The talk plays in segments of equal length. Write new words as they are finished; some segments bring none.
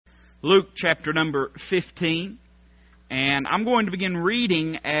Luke chapter number 15, and I'm going to begin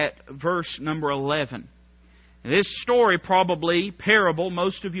reading at verse number 11. This story, probably, parable,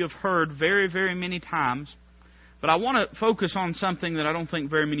 most of you have heard very, very many times, but I want to focus on something that I don't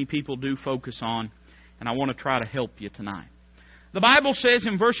think very many people do focus on, and I want to try to help you tonight. The Bible says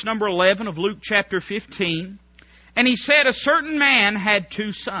in verse number 11 of Luke chapter 15, "And he said, A certain man had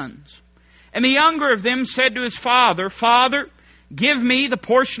 2 sons. And the younger of them said to his father, Father, give me the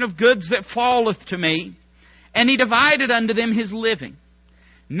portion of goods that falleth to me. And he divided unto them his living.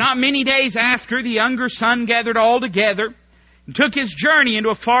 Not many days after, the younger son gathered all together, and took his journey into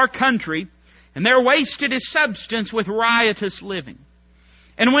a far country, and there wasted his substance with riotous living.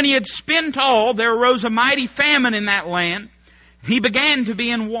 And when he had spent all, there arose a mighty famine in that land. He began to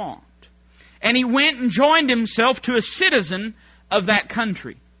be in want. And he went and joined himself to a citizen of that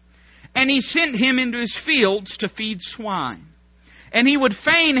country. And he sent him into his fields to feed swine. And he would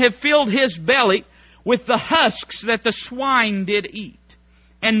fain have filled his belly with the husks that the swine did eat.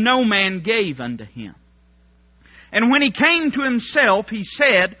 And no man gave unto him. And when he came to himself, he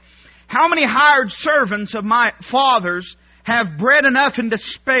said, How many hired servants of my father's have bread enough and to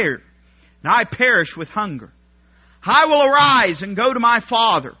spare, and I perish with hunger? I will arise and go to my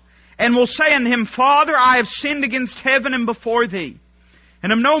father, and will say unto him, Father, I have sinned against heaven and before thee,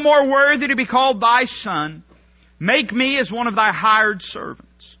 and am no more worthy to be called thy son. Make me as one of thy hired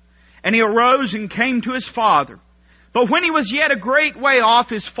servants. And he arose and came to his father. But when he was yet a great way off,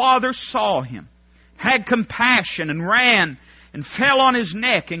 his father saw him, had compassion, and ran, and fell on his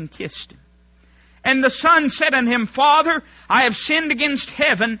neck, and kissed him. And the son said unto him, Father, I have sinned against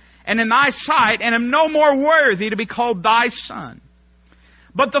heaven, and in thy sight, and am no more worthy to be called thy son.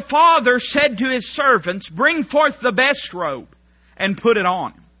 But the father said to his servants, Bring forth the best robe, and put it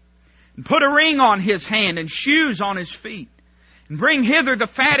on him. And put a ring on his hand, and shoes on his feet. And bring hither the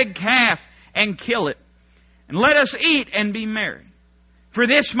fatted calf, and kill it. And let us eat and be merry. For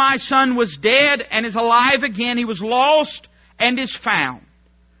this my son was dead, and is alive again. He was lost, and is found.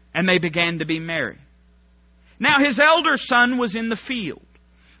 And they began to be merry. Now his elder son was in the field.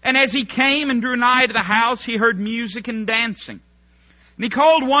 And as he came and drew nigh to the house, he heard music and dancing. And he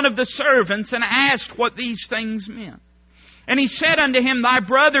called one of the servants, and asked what these things meant. And he said unto him, Thy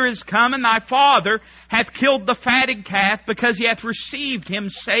brother is come, and thy father hath killed the fatted calf, because he hath received him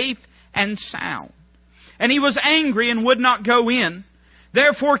safe and sound. And he was angry, and would not go in.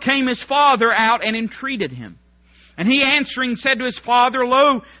 Therefore came his father out, and entreated him. And he answering said to his father,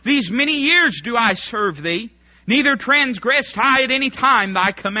 Lo, these many years do I serve thee, neither transgressed I at any time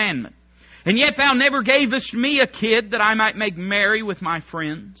thy commandment. And yet thou never gavest me a kid, that I might make merry with my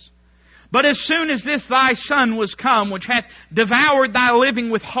friends. But as soon as this thy son was come, which hath devoured thy living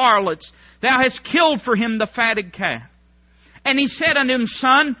with harlots, thou hast killed for him the fatted calf. And he said unto him,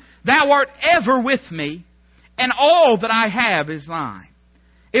 Son, thou art ever with me, and all that I have is thine.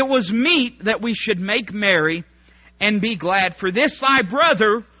 It was meet that we should make merry, and be glad. For this thy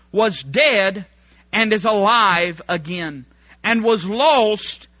brother was dead, and is alive again, and was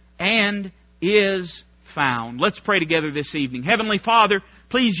lost, and is found." Let's pray together this evening. Heavenly Father,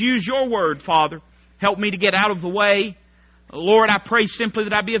 please use your word, Father. Help me to get out of the way. Lord, I pray simply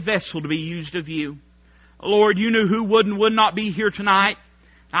that I be a vessel to be used of you. Lord, you knew who would and would not be here tonight.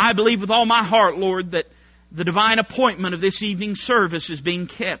 I believe with all my heart, Lord, that the divine appointment of this evening's service is being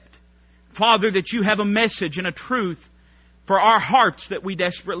kept. Father, that you have a message and a truth for our hearts that we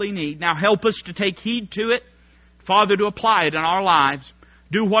desperately need. Now help us to take heed to it. Father, to apply it in our lives.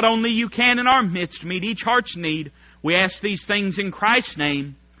 Do what only you can in our midst. Meet each heart's need. We ask these things in Christ's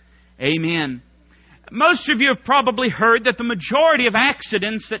name. Amen. Most of you have probably heard that the majority of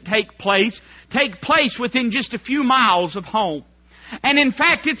accidents that take place within just a few miles of home. And in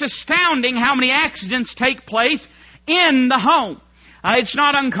fact, it's astounding how many accidents take place in the home. It's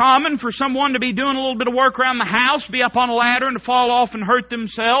not uncommon for someone to be doing a little bit of work around the house, be up on a ladder and to fall off and hurt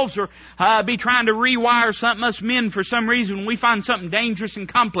themselves, or be trying to rewire something. Us men, for some reason, when we find something dangerous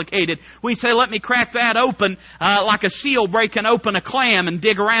and complicated, we say, let me crack that open like a seal breaking open a clam and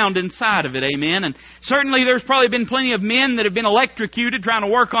dig around inside of it. Amen. And certainly there's probably been plenty of men that have been electrocuted trying to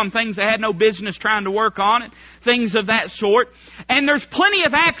work on things they had no business trying to work on, it, things of that sort. And there's plenty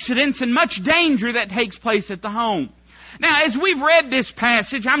of accidents and much danger that takes place at the home. Now, as we've read this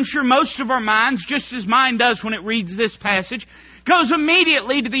passage, I'm sure most of our minds, just as mine does when it reads this passage, goes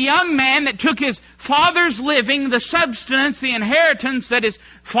immediately to the young man that took his father's living, the substance, the inheritance that his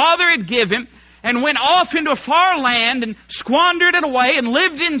father had given, and went off into a far land and squandered it away and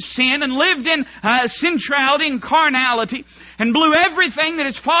lived in sin and lived in sensuality and carnality and blew everything that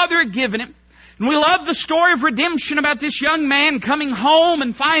his father had given him. And we love the story of redemption about this young man coming home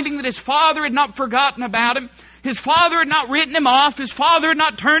and finding that his father had not forgotten about him. His father had not written him off. His father had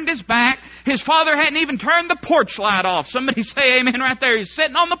not turned his back. His father hadn't even turned the porch light off. Somebody say amen right there. He's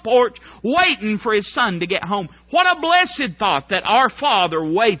sitting on the porch waiting for his son to get home. What a blessed thought that our Father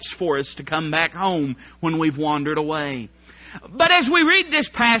waits for us to come back home when we've wandered away. But as we read this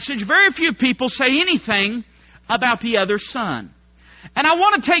passage, very few people say anything about the other son. And I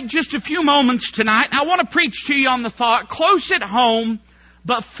want to take just a few moments tonight, and I want to preach to you on the thought, close at home,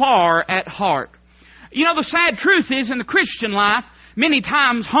 but far at heart. You know, the sad truth is, in the Christian life, many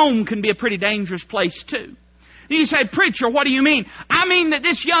times home can be a pretty dangerous place too. You say, preacher, what do you mean? I mean that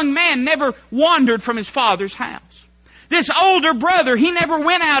this young man never wandered from his father's house. This older brother, he never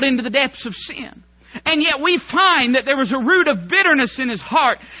went out into the depths of sin. And yet we find that there was a root of bitterness in his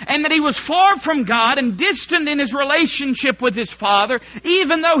heart, and that he was far from God and distant in his relationship with his father,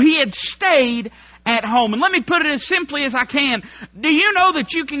 even though he had stayed at home. And let me put it as simply as I can. Do you know that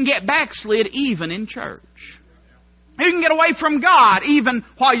you can get backslid even in church? You can get away from God even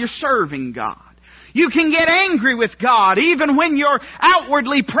while you're serving God. You can get angry with God even when you're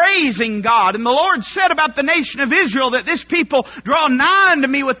outwardly praising God. And the Lord said about the nation of Israel that this people draw nigh unto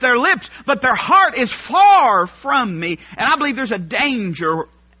me with their lips, but their heart is far from me. And I believe there's a danger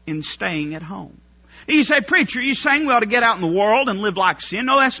in staying at home. You say, preacher, are you saying we ought to get out in the world and live like sin?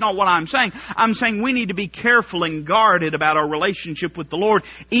 No, that's not what I'm saying. I'm saying we need to be careful and guarded about our relationship with the Lord,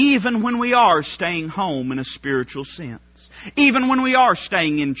 even when we are staying home in a spiritual sense. Even when we are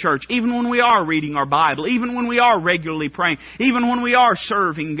staying in church, even when we are reading our Bible, even when we are regularly praying, even when we are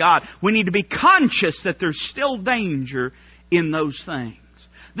serving God, we need to be conscious that there's still danger in those things.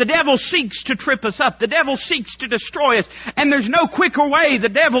 The devil seeks to trip us up. The devil seeks to destroy us. And there's no quicker way the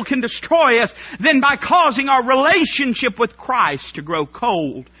devil can destroy us than by causing our relationship with Christ to grow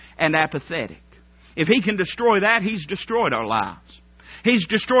cold and apathetic. If he can destroy that, he's destroyed our lives. He's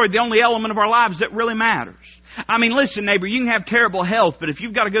destroyed the only element of our lives that really matters. I mean, listen, neighbor, you can have terrible health, but if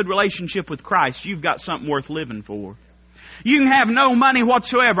you've got a good relationship with Christ, you've got something worth living for. You can have no money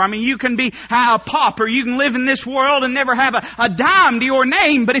whatsoever. I mean, you can be a pauper. You can live in this world and never have a dime to your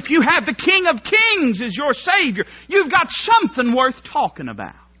name. But if you have the King of Kings as your Savior, you've got something worth talking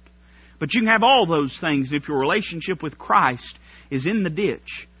about. But you can have all those things. If your relationship with Christ is in the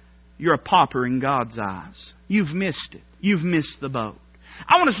ditch, you're a pauper in God's eyes. You've missed it. You've missed the boat.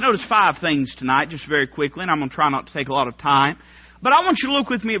 I want us to notice 5 things tonight, just very quickly, and I'm going to try not to take a lot of time. But I want you to look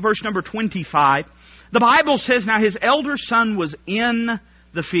with me at verse number 25. The Bible says, now his elder son was in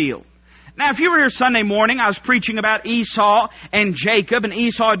the field. Now, if you were here Sunday morning, I was preaching about Esau and Jacob, and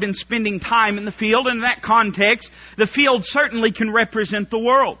Esau had been spending time in the field, and in that context, the field certainly can represent the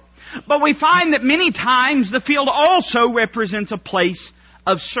world. But we find that many times the field also represents a place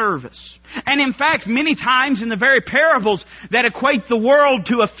of service. And in fact, many times in the very parables that equate the world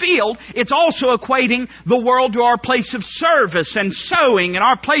to a field, it's also equating the world to our place of service and sowing and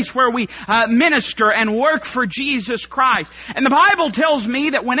our place where we minister and work for Jesus Christ. And the Bible tells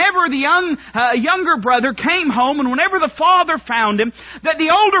me that whenever the younger brother came home and whenever the father found him, that the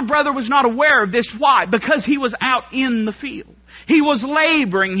older brother was not aware of this. Why? Because he was out in the field. He was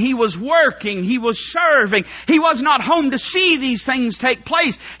laboring, he was working, he was serving. He was not home to see these things take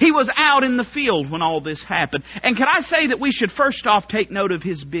place. He was out in the field when all this happened. And can I say that we should first off take note of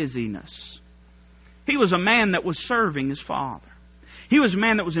his busyness. He was a man that was serving his father. He was a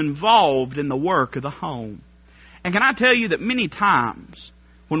man that was involved in the work of the home. And can I tell you that many times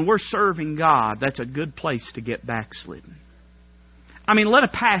when we're serving God, that's a good place to get backslidden. I mean, let a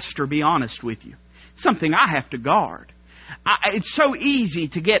pastor be honest with you. It's something I have to guard. It's so easy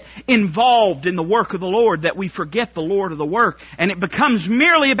to get involved in the work of the Lord that we forget the Lord of the work, and it becomes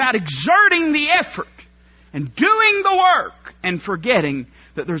merely about exerting the effort and doing the work and forgetting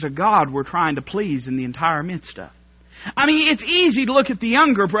that there's a God we're trying to please in the entire midst of. I mean, it's easy to look at the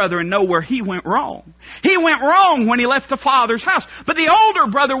younger brother and know where he went wrong. He went wrong when he left the father's house, but the older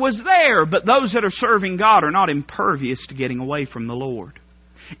brother was there. But those that are serving God are not impervious to getting away from the Lord.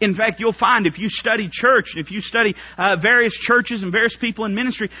 In fact, you'll find if you study church, if you study various churches and various people in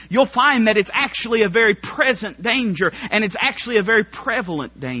ministry, you'll find that it's actually a very present danger, and it's actually a very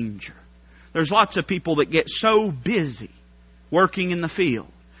prevalent danger. There's lots of people that get so busy working in the field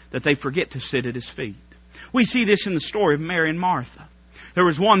that they forget to sit at His feet. We see this in the story of Mary and Martha. There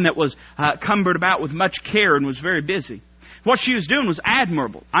was one that was cumbered about with much care and was very busy. What she was doing was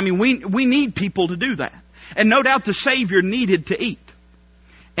admirable. I mean, we need people to do that. And no doubt the Savior needed to eat.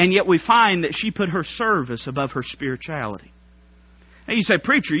 And yet we find that she put her service above her spirituality. Now you say,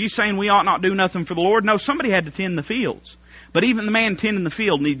 preacher, are you saying we ought not do nothing for the Lord? No, somebody had to tend the fields. But even the man tending the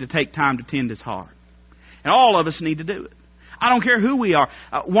field needs to take time to tend his heart. And all of us need to do it. I don't care who we are.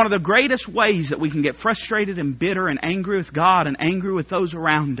 One of the greatest ways that we can get frustrated and bitter and angry with God and angry with those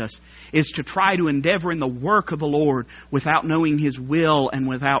around us is to try to endeavor in the work of the Lord without knowing His will and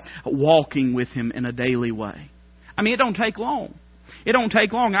without walking with Him in a daily way. I mean, it don't take long. It don't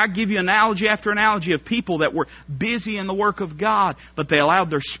take long. I give you analogy after analogy of people that were busy in the work of God, but they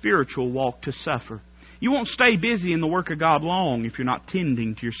allowed their spiritual walk to suffer. You won't stay busy in the work of God long if you're not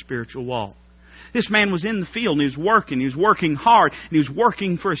tending to your spiritual walk. This man was in the field and he was working hard, and he was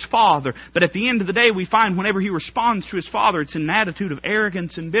working for his father. But at the end of the day, we find whenever he responds to his father, it's in an attitude of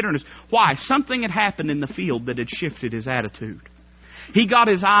arrogance and bitterness. Why? Something had happened in the field that had shifted his attitude. He got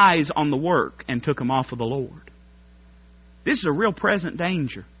his eyes on the work and took them off of the Lord. This is a real present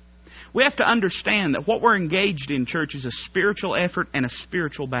danger. We have to understand that what we're engaged in, church, is a spiritual effort and a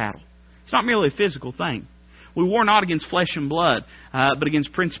spiritual battle. It's not merely a physical thing. We war not against flesh and blood, but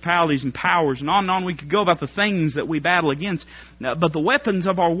against principalities and powers. And on we could go about the things that we battle against. But the weapons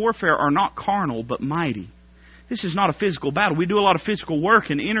of our warfare are not carnal, but mighty. This is not a physical battle. We do a lot of physical work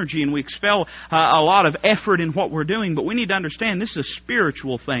and energy, and we expel a lot of effort in what we're doing. But we need to understand this is a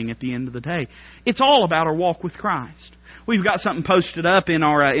spiritual thing at the end of the day. It's all about our walk with Christ. We've got something posted up in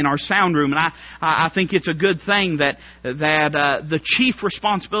our sound room, and I think it's a good thing that the chief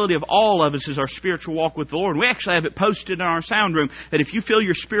responsibility of all of us is our spiritual walk with the Lord. We actually have it posted in our sound room that if you feel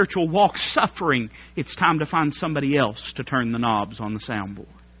your spiritual walk suffering, it's time to find somebody else to turn the knobs on the soundboard.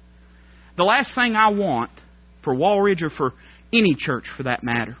 The last thing I want for Walridge, or for any church for that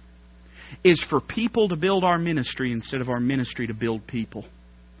matter, is for people to build our ministry instead of our ministry to build people.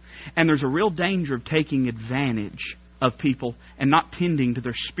 And there's a real danger of taking advantage of people and not tending to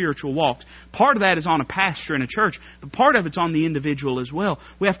their spiritual walks. Part of that is on a pastor in a church, but part of it's on the individual as well.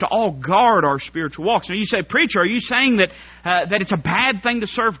 We have to all guard our spiritual walks. Now you say, preacher, are you saying that it's a bad thing to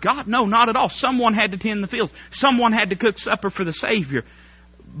serve God? No, not at all. Someone had to tend the fields. Someone had to cook supper for the Savior.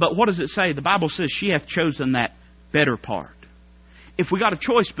 But what does it say? The Bible says she hath chosen that better part. If we got a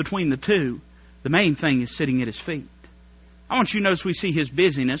choice between the two, the main thing is sitting at His feet. I want you to notice we see His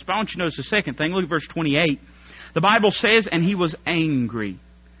busyness, but I want you to notice the second thing. Look at verse 28. The Bible says, and he was angry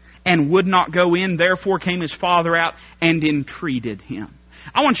and would not go in. Therefore came his father out and entreated him.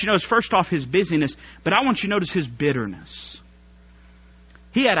 I want you to notice first off His busyness, but I want you to notice His bitterness.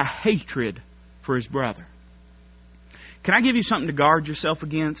 He had a hatred for his brother. Can I give you something to guard yourself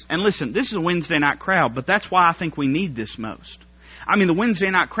against? And listen, this is a Wednesday night crowd, but that's why I think we need this most. I mean, the Wednesday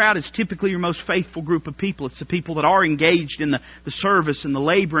night crowd is typically your most faithful group of people. It's the people that are engaged in the service and the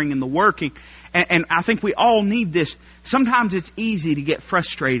laboring and the working. And I think we all need this. Sometimes it's easy to get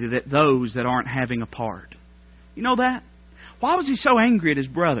frustrated at those that aren't having a part. You know that? Why was he so angry at his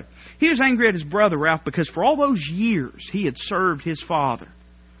brother? He was angry at his brother, Ralph, because for all those years he had served his father.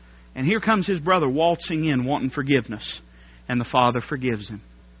 And here comes his brother waltzing in wanting forgiveness. And the father forgives him.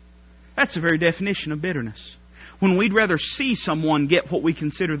 That's the very definition of bitterness. When we'd rather see someone get what we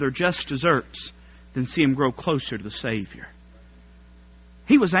consider their just deserts than see him grow closer to the Savior.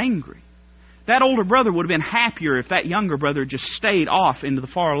 He was angry. That older brother would have been happier if that younger brother just stayed off into the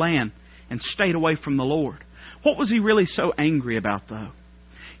far land and stayed away from the Lord. What was he really so angry about, though?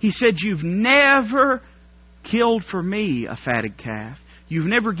 He said, you've never killed for me a fatted calf. You've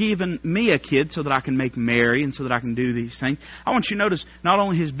never given me a kid so that I can make merry and so that I can do these things. I want you to notice not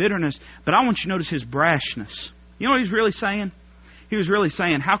only his bitterness, but I want you to notice his brashness. You know what he's really saying? He was really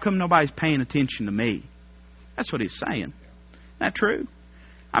saying, how come nobody's paying attention to me? That's what he's saying. Isn't that true?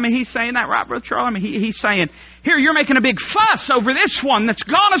 I mean, he's saying that, right, Brother Charlie? I mean, he's saying, here, you're making a big fuss over this one that's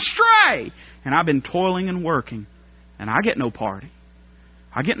gone astray. And I've been toiling and working, and I get no party.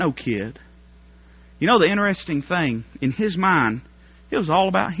 I get no kid. You know, the interesting thing, in his mind, it was all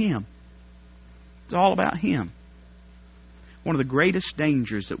about him. It's all about him. One of the greatest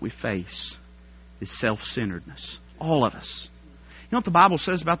dangers that we face is self-centeredness. All of us. You know what the Bible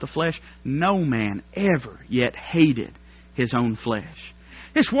says about the flesh? No man ever yet hated his own flesh.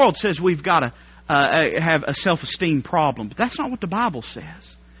 This world says we've got to have a self-esteem problem, but that's not what the Bible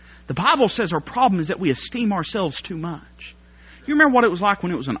says. The Bible says our problem is that we esteem ourselves too much. You remember what it was like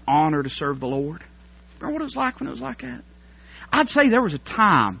when it was an honor to serve the Lord? Remember what it was like when it was like that? I'd say there was a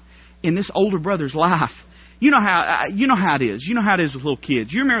time in this older brother's life. You know how it is. You know how it is with little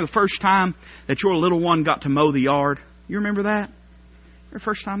kids. You remember the first time that your little one got to mow the yard? You remember that? The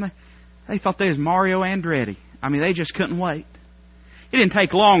first time they thought they was Mario Andretti. I mean, they just couldn't wait. It didn't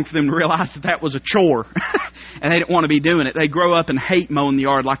take long for them to realize that was a chore. And they didn't want to be doing it. They grow up and hate mowing the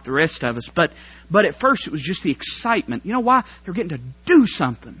yard like the rest of us. But at first it was just the excitement. You know why? They're getting to do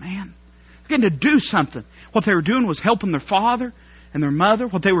something, man. getting to do something. What they were doing was helping their father and their mother.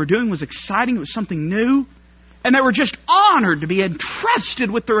 What they were doing was exciting. It was something new. And they were just honored to be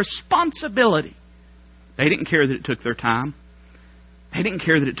entrusted with the responsibility. They didn't care that it took their time. They didn't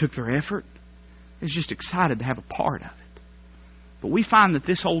care that it took their effort. They were just excited to have a part of it. But we find that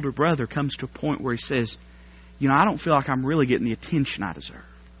this older brother comes to a point where he says, I don't feel like I'm really getting the attention I deserve.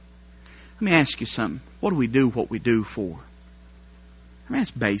 Let me ask you something. What do we do what we do for? I mean,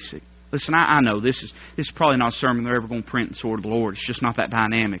 it's basic. Listen, I know this is probably not a sermon they're ever going to print in Sword of the Lord. It's just not that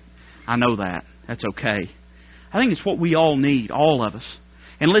dynamic. I know that. That's okay. I think it's what we all need, all of us.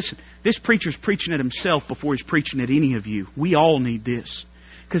 And listen, this preacher's preaching it himself before he's preaching at any of you. We all need this.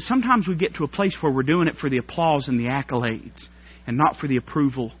 Because sometimes we get to a place where we're doing it for the applause and the accolades and not for the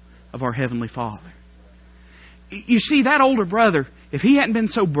approval of our Heavenly Father. You see, that older brother, if he hadn't been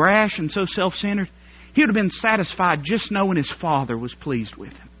so brash and so self-centered, he would have been satisfied just knowing his father was pleased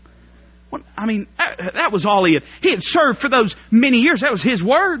with him. That was all he had. He had served for those many years. That was his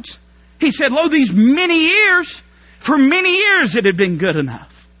words. He said, lo, these many years, for many years it had been good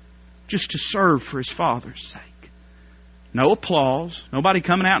enough just to serve for his father's sake. No applause. Nobody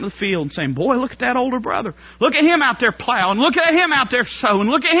coming out in the field and saying, boy, look at that older brother. Look at him out there plowing. Look at him out there sowing.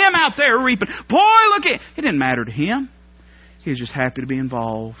 Look at him out there reaping. Boy, look at... It didn't matter to him. He was just happy to be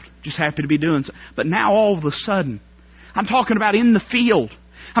involved. Just happy to be doing something. But now all of a sudden, I'm talking about in the field.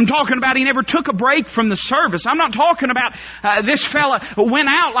 I'm talking about he never took a break from the service. I'm not talking about this fella went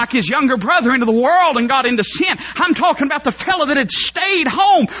out like his younger brother into the world and got into sin. I'm talking about the fella that had stayed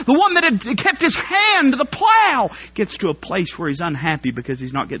home, the one that had kept his hand to the plow, gets to a place where he's unhappy because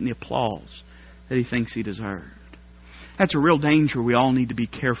he's not getting the applause that he thinks he deserved. That's a real danger we all need to be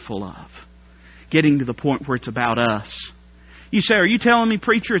careful of. Getting to the point where it's about us. You say, are you telling me,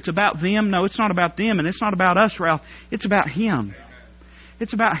 preacher, it's about them? No, it's not about them, and it's not about us, Ralph. It's about Him.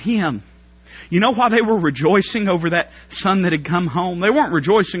 It's about Him. You know why they were rejoicing over that son that had come home? They weren't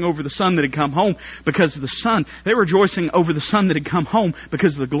rejoicing over the son that had come home because of the son. They were rejoicing over the son that had come home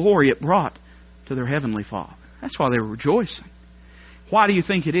because of the glory it brought to their Heavenly Father. That's why they were rejoicing. Why do you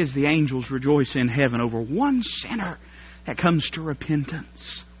think it is the angels rejoice in heaven over one sinner that comes to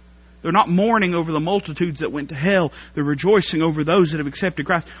repentance? They're not mourning over the multitudes that went to hell. They're rejoicing over those that have accepted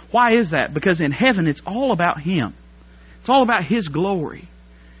Christ. Why is that? Because in heaven it's all about Him. It's all about His glory.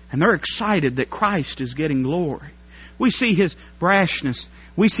 And they're excited that Christ is getting glory. We see His brashness.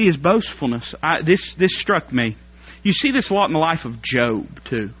 We see His boastfulness. This struck me. You see this a lot in the life of Job,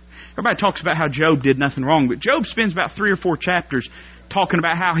 too. Everybody talks about how Job did nothing wrong, but Job spends about 3 or 4 chapters talking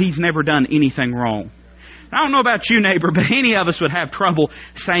about how he's never done anything wrong. I don't know about you, neighbor, but any of us would have trouble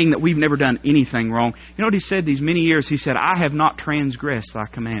saying that we've never done anything wrong. You know what he said these many years? He said, I have not transgressed Thy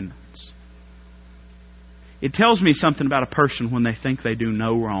commandments. It tells me something about a person when they think they do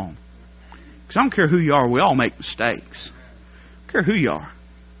no wrong. Because I don't care who you are, we all make mistakes. I don't care who you are.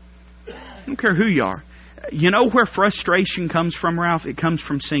 I don't care who you are. You know where frustration comes from, Ralph? It comes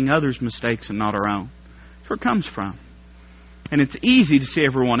from seeing others' mistakes and not our own. That's where it comes from. And it's easy to see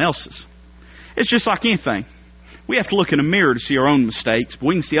everyone else's. It's just like anything. We have to look in a mirror to see our own mistakes, but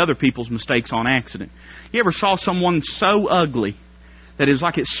we can see other people's mistakes on accident. You ever saw someone so ugly that it was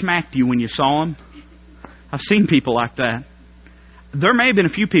like it smacked you when you saw them? I've seen people like that. There may have been a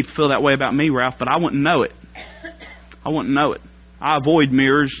few people feel that way about me, Ralph, but I wouldn't know it. I wouldn't know it. I avoid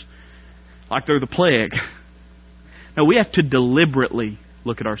mirrors like they're the plague. No, we have to deliberately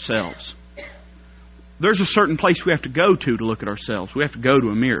look at ourselves. There's a certain place we have to go to look at ourselves. We have to go to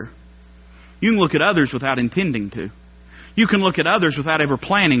a mirror. You can look at others without intending to. You can look at others without ever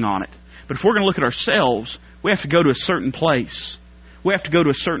planning on it. But if we're going to look at ourselves, we have to go to a certain place. We have to go to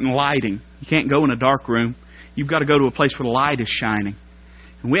a certain lighting. You can't go in a dark room. You've got to go to a place where the light is shining.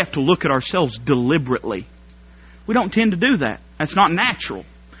 And we have to look at ourselves deliberately. We don't tend to do that. That's not natural.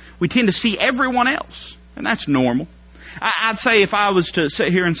 We tend to see everyone else. And that's normal. I'd say if I was to sit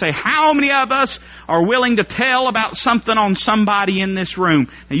here and say, how many of us are willing to tell about something on somebody in this room?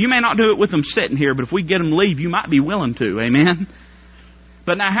 Now, you may not do it with them sitting here, but if we get them to leave, you might be willing to. Amen?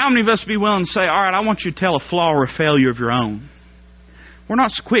 But now, how many of us would be willing to say, all right, I want you to tell a flaw or a failure of your own? We're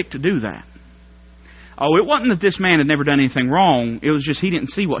not so quick to do that. Oh, it wasn't that this man had never done anything wrong. It was just he didn't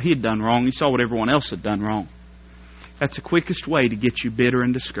see what he had done wrong. He saw what everyone else had done wrong. That's the quickest way to get you bitter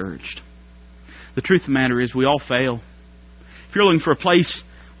and discouraged. The truth of the matter is we all fail. If you're looking for a place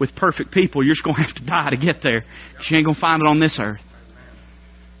with perfect people, you're just going to have to die to get there. Because you ain't going to find it on this earth.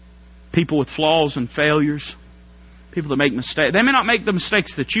 People with flaws and failures. People that make mistakes. They may not make the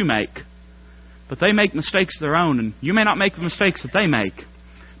mistakes that you make. But they make mistakes of their own. And you may not make the mistakes that they make.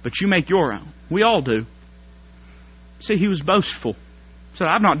 But you make your own. We all do. See, he was boastful. He said,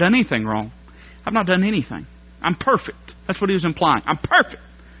 I've not done anything wrong. I've not done anything. I'm perfect. That's what he was implying. I'm perfect.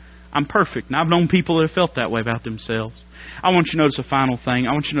 I'm perfect. And I've known people that have felt that way about themselves. I want you to notice a final thing.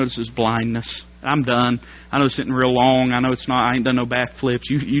 I want you to notice his blindness. I'm done. I know it's sitting real long. I know it's not. I ain't done no backflips.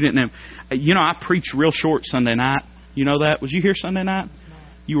 You didn't have. I preached real short Sunday night. You know that? Was you here Sunday night?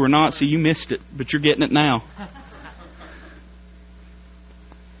 You were not. See, you missed it, but you're getting it now.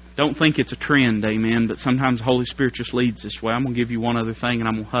 Don't think it's a trend, amen, but sometimes the Holy Spirit just leads this way. I'm going to give you one other thing and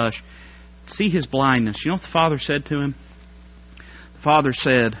I'm going to hush. See his blindness. You know what the Father said to him? The Father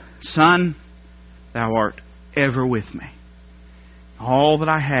said, Son, thou art ever with me. All that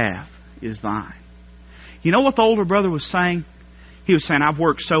I have is thine. You know what the older brother was saying? He was saying, I've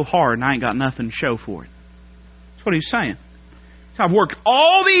worked so hard and I ain't got nothing to show for it. That's what he was saying. So I've worked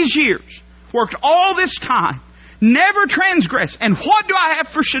all these years, worked all this time, never transgressed. And what do I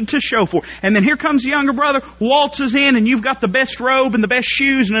have to show for? And then here comes the younger brother, waltzes in, and you've got the best robe and the best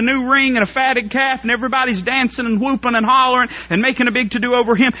shoes and a new ring and a fatted calf, and everybody's dancing and whooping and hollering and making a big to-do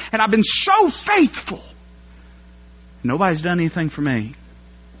over him. And I've been so faithful. Nobody's done anything for me.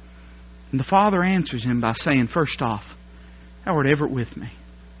 And the Father answers him by saying, first off, thou art ever with me.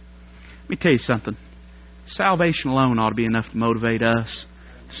 Let me tell you something. Salvation alone ought to be enough to motivate us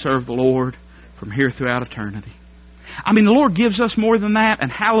to serve the Lord from here throughout eternity. I mean, the Lord gives us more than that,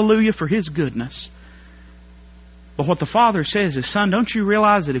 and hallelujah for His goodness. But what the Father says is, Son, don't you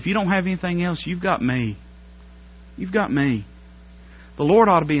realize that if you don't have anything else, you've got me. You've got me. The Lord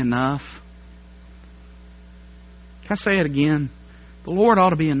ought to be enough. Can I say it again? The Lord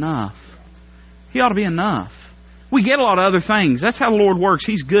ought to be enough. He ought to be enough. We get a lot of other things. That's how the Lord works.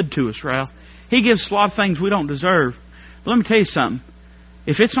 He's good to us, Ralph. He gives us a lot of things we don't deserve. But let me tell you something.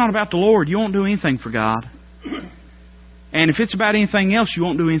 If it's not about the Lord, you won't do anything for God. And if it's about anything else, you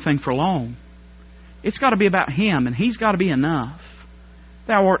won't do anything for long. It's got to be about Him, and He's got to be enough.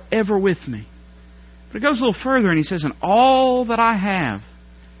 Thou art ever with me. But it goes a little further, and He says, and all that I have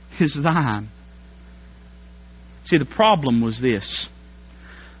is thine. See, the problem was this.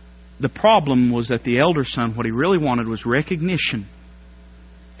 The problem was that the elder son, what he really wanted was recognition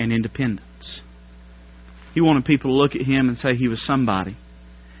and independence. He wanted people to look at him and say he was somebody.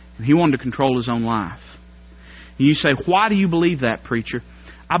 And he wanted to control his own life. And you say, why do you believe that, preacher?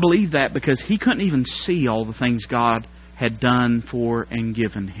 I believe that because he couldn't even see all the things God had done for and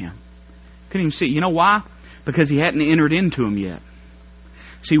given him. Couldn't even see. You know why? Because he hadn't entered into them yet.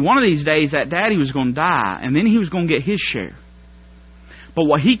 See, one of these days that daddy was going to die, and then he was going to get his share. But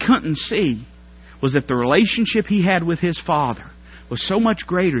what he couldn't see was that the relationship he had with his father was so much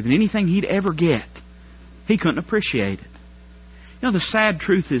greater than anything he'd ever get. He couldn't appreciate it. You know, the sad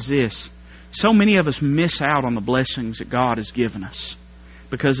truth is this. So many of us miss out on the blessings that God has given us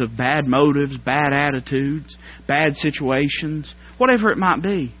because of bad motives, bad attitudes, bad situations, whatever it might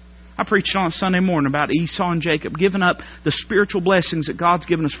be. I preached on Sunday morning about Esau and Jacob giving up the spiritual blessings that God's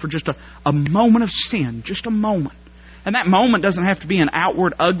given us for just a moment of sin, just a moment. And that moment doesn't have to be an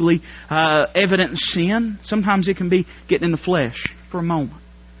outward, ugly, evident sin. Sometimes it can be getting in the flesh for a moment.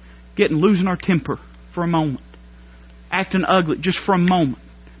 Losing our temper for a moment. Acting ugly just for a moment.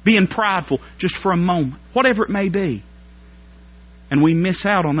 Being prideful just for a moment. Whatever it may be. And we miss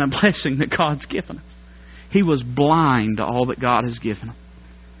out on that blessing that God's given us. He was blind to all that God has given him.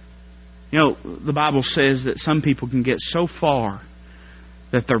 You know, the Bible says that some people can get so far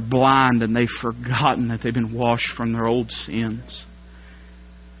that they're blind and they've forgotten that they've been washed from their old sins.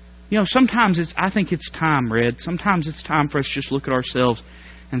 You know, sometimes I think it's time, Red. Sometimes it's time for us to just look at ourselves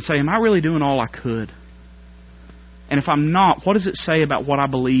and say, am I really doing all I could? And if I'm not, what does it say about what I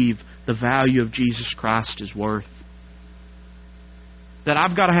believe the value of Jesus Christ is worth? That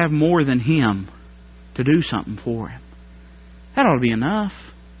I've got to have more than Him to do something for Him. That ought to be enough.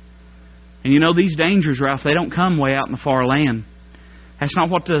 And you know, these dangers, Ralph, they don't come way out in the far land. That's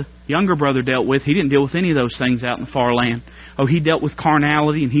not what the younger brother dealt with. He didn't deal with any of those things out in the far land. Oh, he dealt with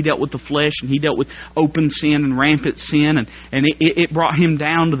carnality, and he dealt with the flesh, and he dealt with open sin and rampant sin, and it brought him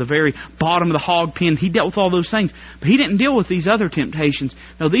down to the very bottom of the hog pen. He dealt with all those things. But he didn't deal with these other temptations.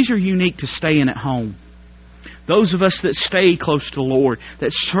 No, these are unique to staying at home. Those of us that stay close to the Lord,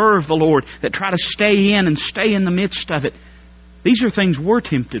 that serve the Lord, that try to stay in and stay in the midst of it, these are things we're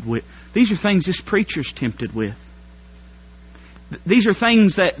tempted with. These are things this preacher's tempted with. These are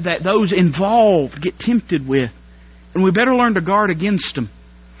things that those involved get tempted with. And we better learn to guard against them.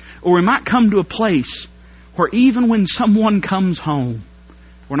 Or we might come to a place where even when someone comes home,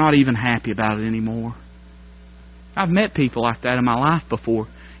 we're not even happy about it anymore. I've met people like that in my life before.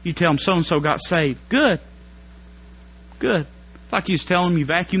 You tell them so-and-so got saved. Good. Good. It's like you was telling them you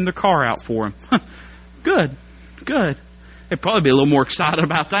vacuumed their car out for them. Good. Good. They'd probably be a little more excited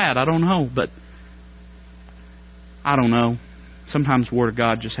about that. I don't know. But I don't know. Sometimes the Word of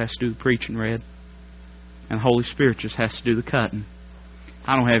God just has to do the preaching, Red. And the Holy Spirit just has to do the cutting.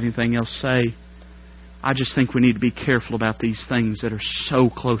 I don't have anything else to say. I just think we need to be careful about these things that are so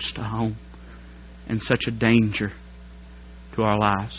close to home and such a danger to our lives.